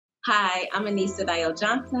Hi, I'm ANISA NYELL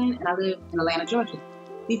JOHNSON, and I live in Atlanta, Georgia.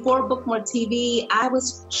 Before Bookmore TV, I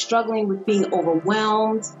was struggling with being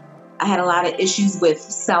overwhelmed. I had a lot of issues with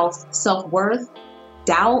self-worth,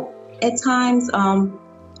 doubt at times.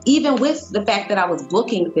 Even with the fact that I was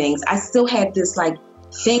booking things, I still had this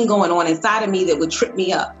thing going on inside of me that would trip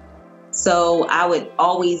me up. So I would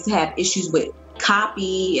always have issues with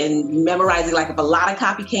copy and memorizing. Like if a lot of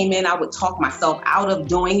copy came in, I would talk myself out of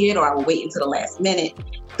doing it, or I would wait until the last minute.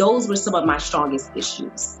 Those were some of my strongest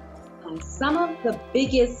issues. Some of the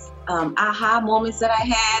biggest aha moments that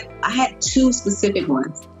I had two specific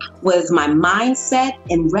ones. Was my mindset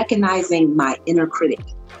and recognizing my inner critic.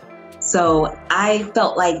 So I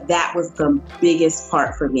felt like that was the biggest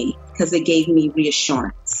part for me, because it gave me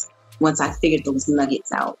reassurance once I figured those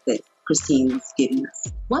nuggets out that Christine was giving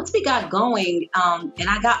us. Once we got going and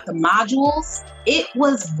I got the modules, it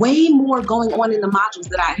was way more going on in the modules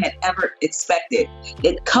than I had ever expected.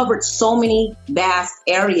 It covered so many vast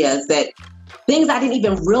areas, that things I didn't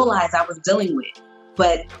even realize I was dealing with.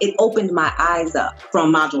 But it opened my eyes up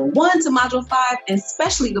from module 1 to module 5, and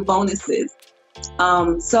especially the bonuses.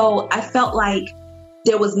 So I felt like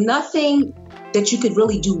there was nothing that you could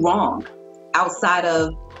really do wrong outside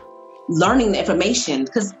of learning the information.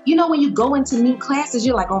 Because, when you go into new classes,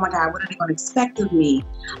 you're like, oh my God, what are they going to expect of me?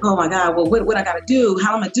 Oh my God, well, what I got to do?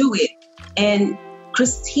 How am I going to do it? And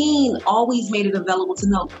Christine always made it available to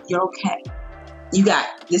know you're okay.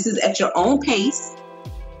 This is at your own pace.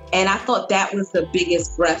 And I thought that was the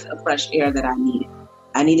biggest breath of fresh air that I needed.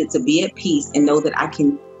 I needed to be at peace and know that I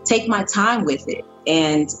can take my time with it.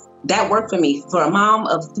 And that worked for me. For a mom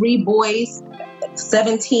of 3 boys,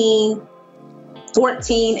 17,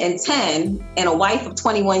 14, and 10, and a wife of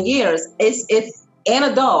 21 years, and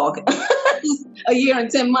a dog, a year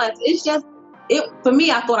and 10 months. For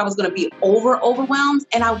me, I thought I was going to be overwhelmed,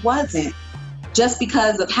 and I wasn't, just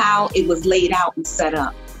because of how it was laid out and set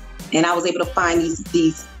up. And I was able to find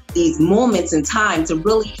these moments in time to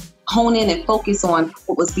really hone in and focus on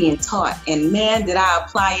what was being taught. And man, did I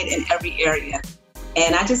apply it in every area.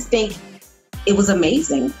 And I just think it was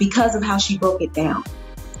amazing because of how she broke it down.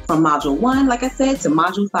 From module 1, like I said, to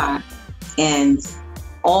module 5, and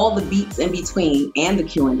all the beats in between, and the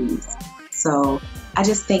Q&As. So I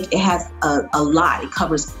just think it has a lot. It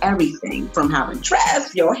covers everything from how to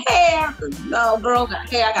dress, your hair. No, girl got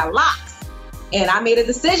hair, I got locks. And I made a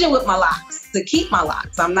decision with my locks to keep my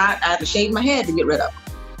locks. I had to shave my head to get rid of them.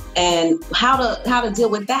 And how to deal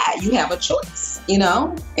with that. You have a choice,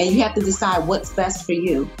 and you have to decide what's best for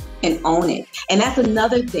you and own it. And that's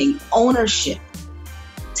another thing, ownership.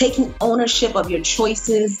 Taking ownership of your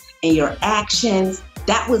choices and your actions,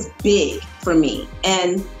 that was big for me.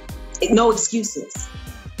 And no excuses,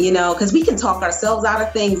 because we can talk ourselves out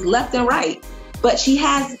of things left and right. But she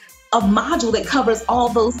has a module that covers all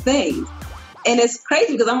those things. And it's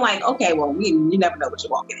crazy because I'm like, okay, well, you never know what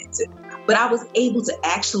you're walking into. But I was able to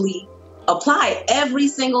actually apply every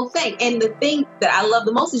single thing. And the thing that I love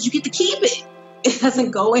the most is you get to keep it. It doesn't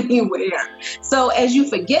go anywhere. So as you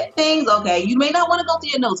forget things, okay, you may not want to go through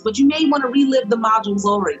your notes, but you may want to relive the modules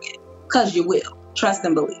over again, because you will. Trust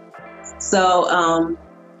and believe. So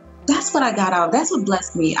that's what I got out. That's what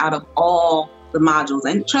blessed me out of all the modules.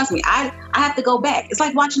 And trust me, I have to go back. It's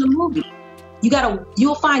like watching a movie.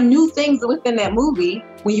 You'll find new things within that movie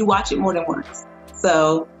when you watch it more than once.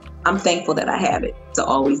 So I'm thankful that I have it to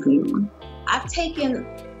always lean on. I've taken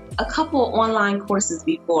a couple online courses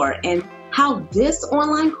before, and how this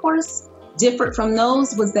online course differed from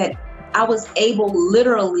those was that I was able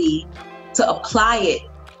literally to apply it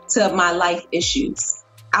to my life issues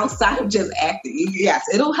outside of just acting. Yes,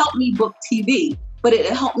 it'll help me book TV, but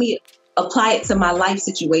it'll help me apply it to my life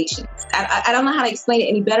situations. I don't know how to explain it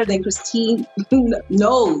any better than Christine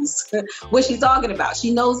knows what she's talking about.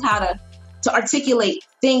 She knows how to articulate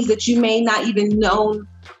things that you may not even know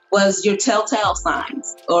was your telltale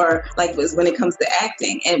signs, or was when it comes to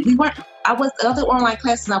acting. And other online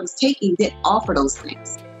classes I was taking didn't offer those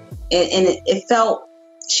things. And it felt,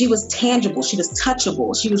 she was tangible, she was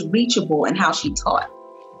touchable, she was reachable in how she taught.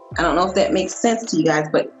 I don't know if that makes sense to you guys,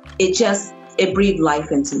 but it breathed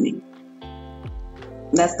life into me.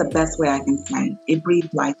 That's the best way I can say it. It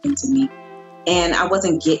breathed life into me. And I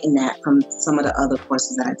wasn't getting that from some of the other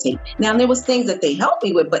courses that I take. Now, there was things that they helped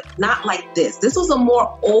me with, but not like this. This was a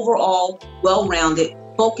more overall, well-rounded,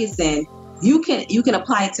 focus in. You can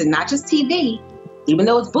apply it to not just TV, even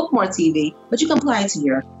though it's Bookmore TV, but you can apply it to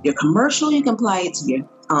your commercial. You can apply it to you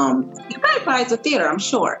can probably apply it to theater, I'm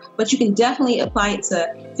sure, but you can definitely apply it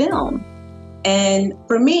to film. And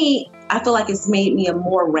for me, I feel like it's made me a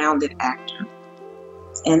more rounded actor.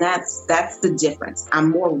 And that's the difference.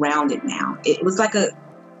 I'm more rounded now. It was like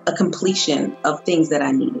a completion of things that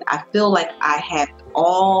I need. I feel like I have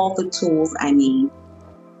all the tools I need.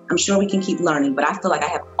 I'm sure we can keep learning, but I feel like I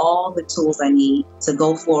have all the tools I need to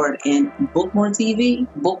go forward and book more TV,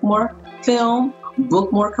 book more film,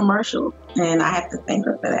 book more commercials. And I have to thank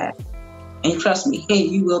her for that. And trust me,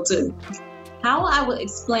 you will too. How I would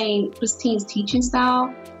explain Christine's teaching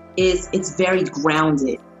style is it's very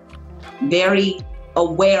grounded, very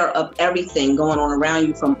aware of everything going on around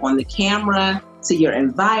you, from on the camera to your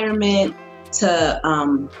environment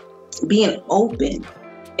to being open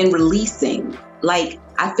and releasing. Like,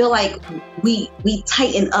 I feel like we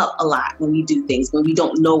tighten up a lot when we do things, when we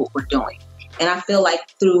don't know what we're doing. And I feel like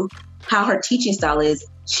through how her teaching style is,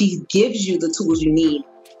 she gives you the tools you need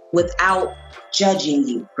without judging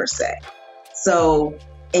you per se. So,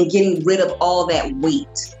 and getting rid of all that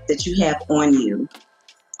weight that you have on you,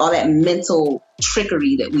 all that mental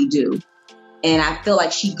trickery that we do. And I feel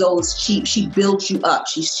like she builds you up.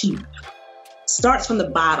 She starts from the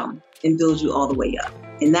bottom and builds you all the way up.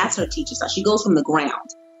 And that's her teaching style. She goes from the ground,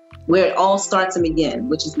 where it all starts and begins,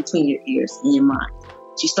 which is between your ears and your mind.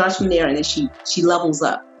 She starts from there, and then she levels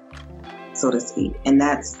up, so to speak. And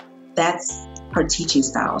that's her teaching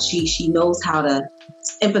style. She knows how to,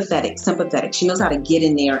 sympathetic. She knows how to get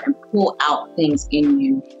in there and pull out things in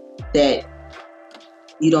you that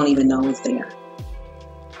you don't even know is there,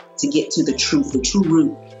 to get to the true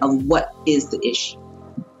root of what is the issue,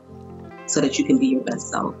 so that you can be your best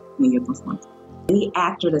self when you're performing. Any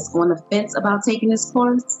actor that's on the fence about taking this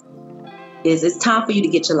course, it's time for you to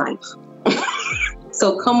get your life.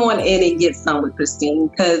 So come on in and get some with Christine,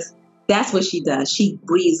 because that's what she does. She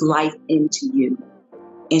breathes life into you,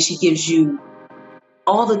 and she gives you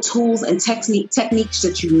all the tools and techniques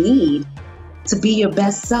that you need to be your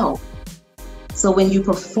best self. So when you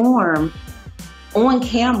perform on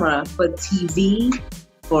camera for TV,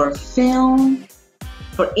 for film,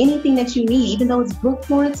 for anything that you need, even though it's booked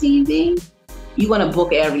for TV, you want to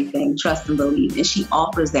book everything, trust and believe. And she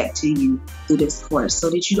offers that to you through this course, so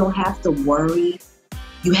that you don't have to worry.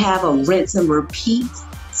 You have a rinse and repeat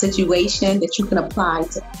situation that you can apply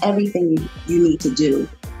to everything you need to do.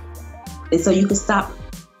 And so you can stop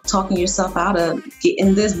talking yourself out of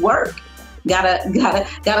getting this work. Gotta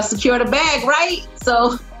secure the bag, right?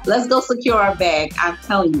 So let's go secure our bag. I'm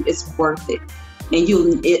telling you, it's worth it.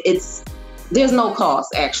 And there's no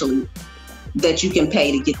cost actually that you can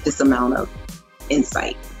pay to get this amount of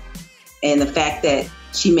insight. And the fact that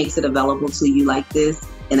she makes it available to you like this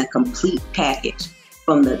in a complete package,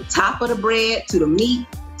 from the top of the bread to the meat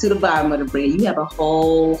to the bottom of the bread, you have a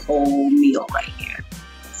whole meal right here.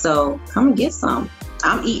 So come and get some.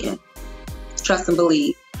 I'm eating. Trust and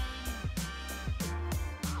believe.